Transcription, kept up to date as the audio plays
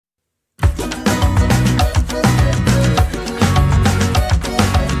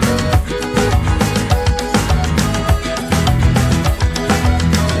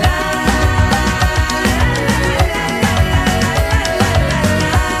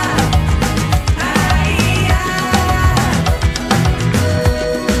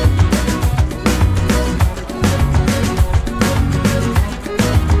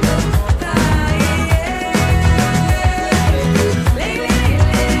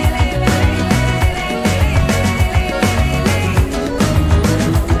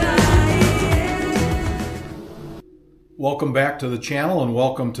welcome back to the channel and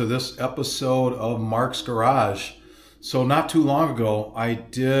welcome to this episode of Mark's Garage. So not too long ago, I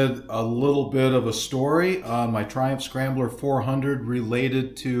did a little bit of a story on my Triumph Scrambler 400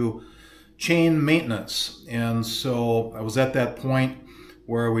 related to chain maintenance. And so I was at that point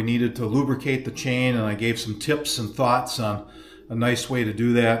where we needed to lubricate the chain, and I gave some tips and thoughts on a nice way to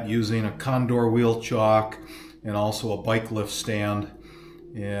do that using a Condor wheel chock and also a bike lift stand.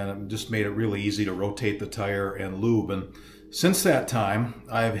 And it just made it really easy to rotate the tire and lube. And since that time,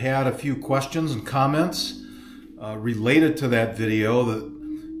 I've had a few questions and comments related to that video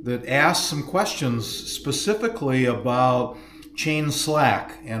that asked some questions specifically about chain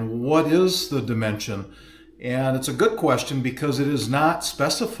slack and what is the dimension. And it's a good question because it is not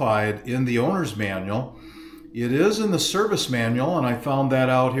specified in the owner's manual. It is in the service manual, and I found that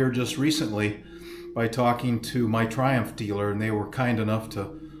out here just recently by talking to my Triumph dealer, and they were kind enough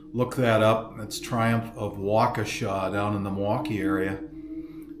to look that up. It's Triumph of Waukesha down in the Milwaukee area.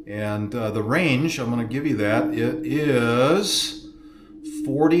 And the range, I'm going to give you that, it is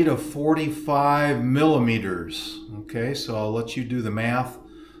 40 to 45 millimeters. Okay, so I'll let you do the math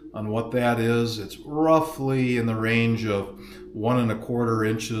on what that is. It's roughly in the range of 1¼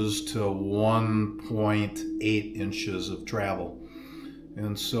 inches to 1.8 inches of travel.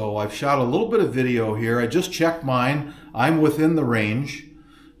 And so I've shot a little bit of video here. I just checked mine. I'm within the range,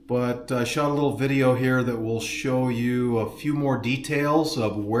 but I shot a little video here that will show you a few more details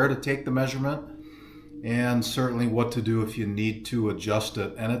of where to take the measurement and certainly what to do if you need to adjust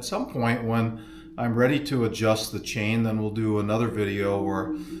it. And at some point when I'm ready to adjust the chain, then we'll do another video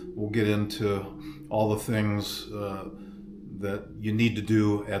where we'll get into all the things that you need to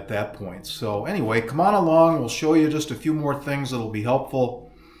do at that point. So anyway, come on along. We'll show you just a few more things that'll be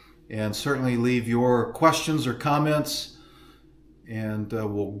helpful, and certainly leave your questions or comments, and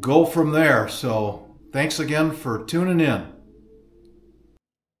we'll go from there. So thanks again for tuning in.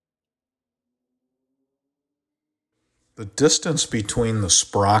 The distance between the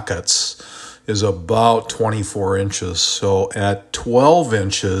sprockets is about 24 inches. So at 12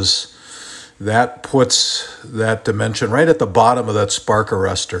 inches, that puts that dimension right at the bottom of that spark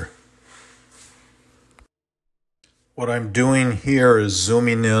arrestor. What I'm doing here is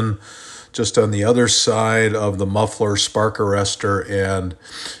zooming in just on the other side of the muffler spark arrestor, and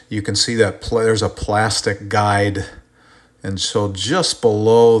you can see that there's a plastic guide. And so just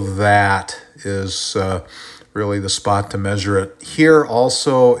below that is really the spot to measure it. Here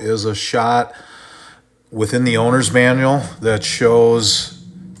also is a shot within the owner's manual that shows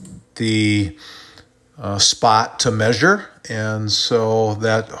the spot to measure, and so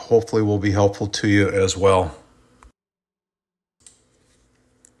that hopefully will be helpful to you as well.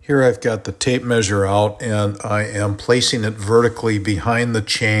 Here I've got the tape measure out, and I am placing it vertically behind the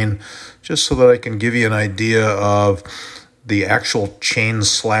chain just so that I can give you an idea of the actual chain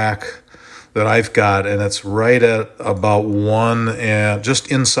slack that I've got, and it's right at about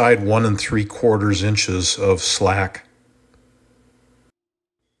just inside 1¾ inches of slack.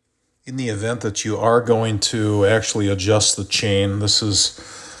 In the event that you are going to actually adjust the chain, this is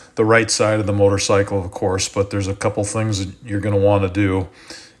the right side of the motorcycle, of course, but there's a couple things that you're going to want to do,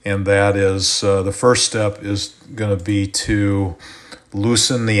 and that is the first step is going to be to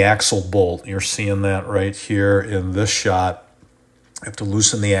loosen the axle bolt. You're seeing that right here in this shot. You have to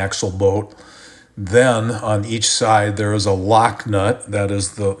loosen the axle bolt. Then on each side there is a lock nut. That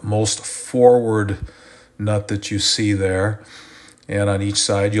is the most forward nut that you see there. And on each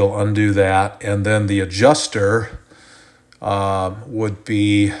side you'll undo that. And then the adjuster would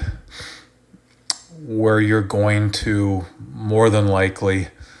be where you're going to, more than likely,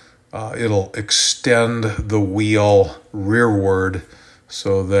 it'll extend the wheel rearward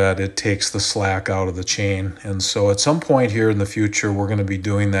so that it takes the slack out of the chain. And so at some point here in the future, we're going to be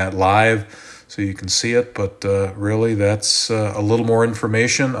doing that live so you can see it. But really, that's a little more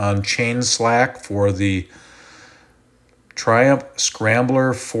information on chain slack for the Triumph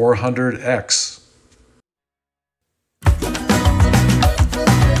Scrambler 400X.